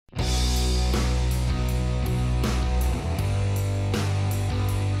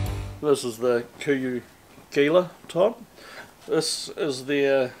This is the Kuiu Gila top. This is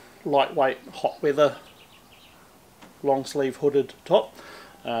their lightweight hot weather long sleeve hooded top.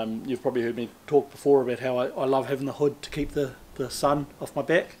 You've probably heard me talk before about how I love having the hood to keep the sun off my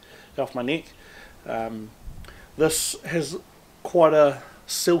back, off my neck. This has quite a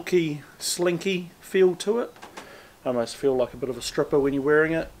silky, slinky feel to it. I almost feel like a bit of a stripper when you're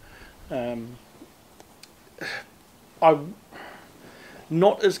wearing it.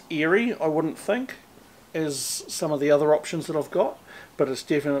 Not as airy, I wouldn't think, as some of the other options that I've got, but it's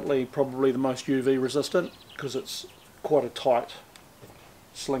definitely probably the most UV resistant because it's quite a tight,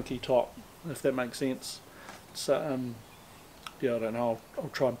 slinky top, if that makes sense. So, yeah, I don't know, I'll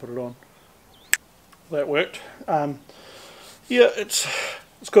try and put it on. That worked. Yeah, it's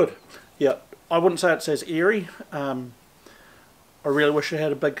good. Yeah, I wouldn't say it's as airy. I really wish it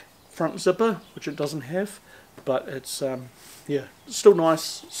had a big front zipper, which it doesn't have, but it's yeah, still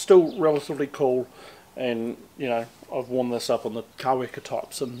nice, still relatively cool, and you know, I've worn this up on the kaweka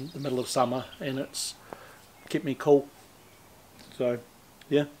tops in the middle of summer and it's kept me cool. So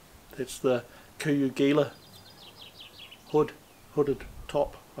yeah, that's the Kuiu Gila hooded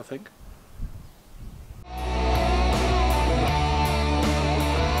top, I think.